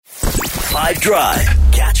5 Drive.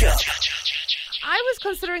 Catch up. I was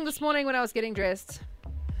considering this morning when I was getting dressed.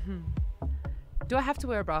 Do I have to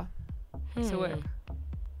wear a bra to work?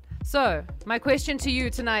 So, my question to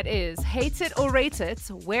you tonight is, hate it or rate it,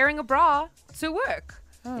 wearing a bra to work?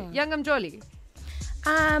 Youngam Jolly.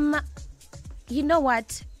 You know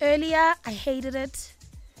what? Earlier, I hated it.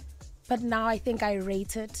 But now I think I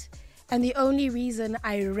rate it. And the only reason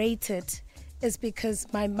I rate it is because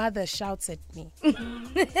my mother shouts at me.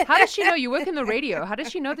 How does she know you work in the radio? How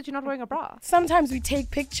does she know that you're not wearing a bra? Sometimes we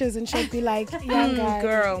take pictures and she'll be like, young guy,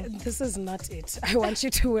 girl, this is not it. I want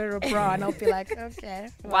you to wear a bra. And I'll be like, okay.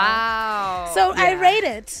 Wow. So I rate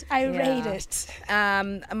it. I rate it.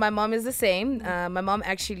 My mom is the same. My mom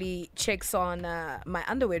actually checks on my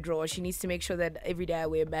underwear drawer. She needs to make sure that every day I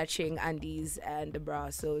wear matching undies and a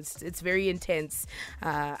bra. So it's very intense.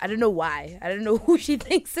 I don't know why. I don't know who she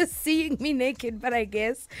thinks is seeing me naked, but I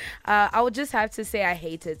guess I would just have to say I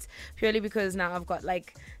hate it purely because now I've got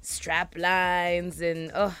like strap lines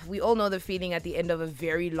and we all know the feeling at the end of a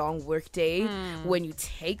very long work day when you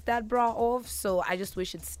take that bra off. So I just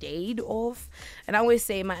wish it stayed off. And I always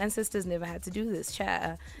say my ancestors never had to do this,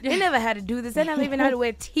 chat. They never had to do this. They never even had to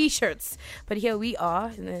wear t-shirts. But here we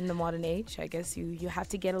are in the modern age. I guess you have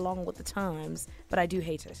to get along with the times. But I do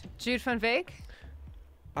hate it. Jude van Veek?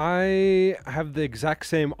 I have the exact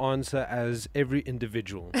same answer as every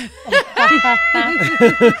individual.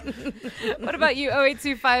 What about you?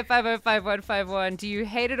 0825505151. Do you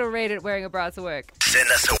hate it or rate it wearing a bra to work? Send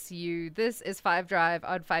us a This is 5 Drive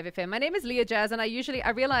on 5FM. My name is Leah Jazz, and I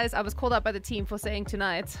realized I was called out by the team for saying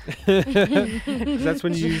tonight. That's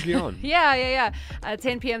when you're usually on. Yeah.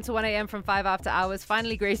 10 p.m. to 1 a.m. from 5 after hours,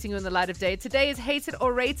 finally gracing you in the light of day. Today is hate it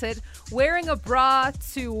or rate it, wearing a bra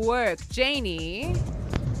to work. Janie?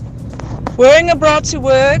 Wearing a bra to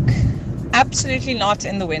work, absolutely not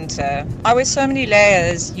in the winter. I wear so many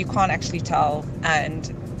layers, you can't actually tell.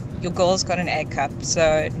 And your girl's got an A cup,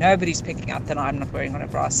 so nobody's picking up that I'm not wearing on a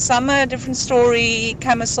bra. Summer, different story,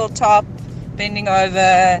 camisole top, bending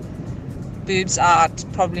over, boobs out,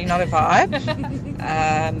 probably not a vibe.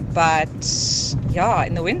 But yeah,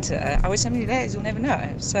 in the winter, I wear so many layers, you'll never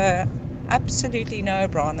know. So absolutely no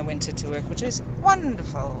bra in the winter to work, which is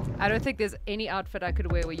wonderful. I don't think there's any outfit I could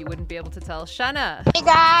wear where you wouldn't be able to tell. Shana? Hey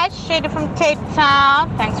guys, Shada from Cape Town.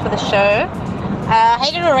 Thanks for the show.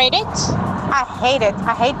 Hate it or rate it? I hate it.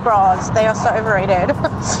 I hate bras. They are so overrated.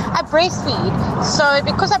 I breastfeed. So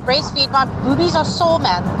because I breastfeed, my boobies are sore,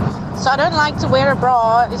 man. So I don't like to wear a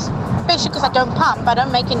bra, especially because I don't pump. I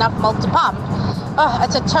don't make enough milk to pump. Oh,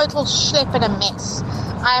 it's a total schlep and a mess.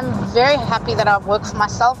 I'm very happy that I work for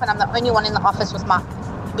myself and I'm the only one in the office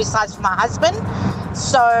besides my husband.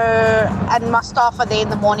 So, and my staff are there in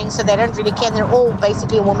the morning, so they don't really care. They're all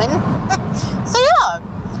basically women. So yeah,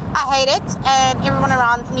 I hate it, and everyone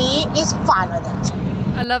around me is fine with it.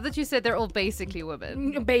 I love that you said they're all basically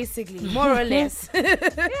women. Basically, more or less.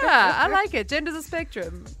 Yeah, I like it. Gender's a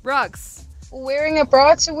spectrum. Rox? Wearing a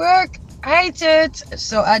bra to work, I hate it,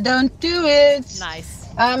 so I don't do it. Nice.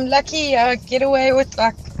 I'm lucky I get away with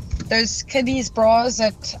like those kiddies bras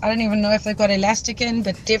that I don't even know if they've got elastic in,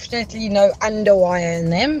 but definitely no underwire in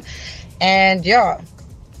them. And yeah,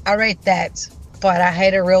 I rate that. But I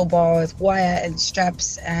hate a real bra with wire and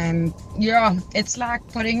straps. And yeah, it's like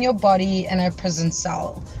putting your body in a prison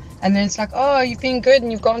cell. And then it's like, oh, you've been good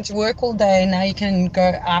and you've gone to work all day. Now you can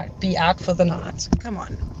go out, be out for the night. Come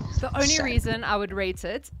on. The only reason I would rate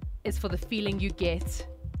it is for the feeling you get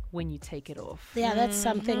when you take it off. Yeah, that's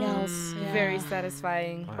something else. Yeah. Very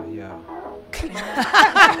satisfying. Yeah.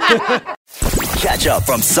 catch up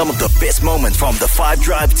from some of the best moments from the 5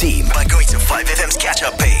 Drive team by going to 5FM's catch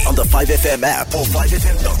up page on the 5FM app or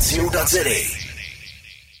 5FM.co.za.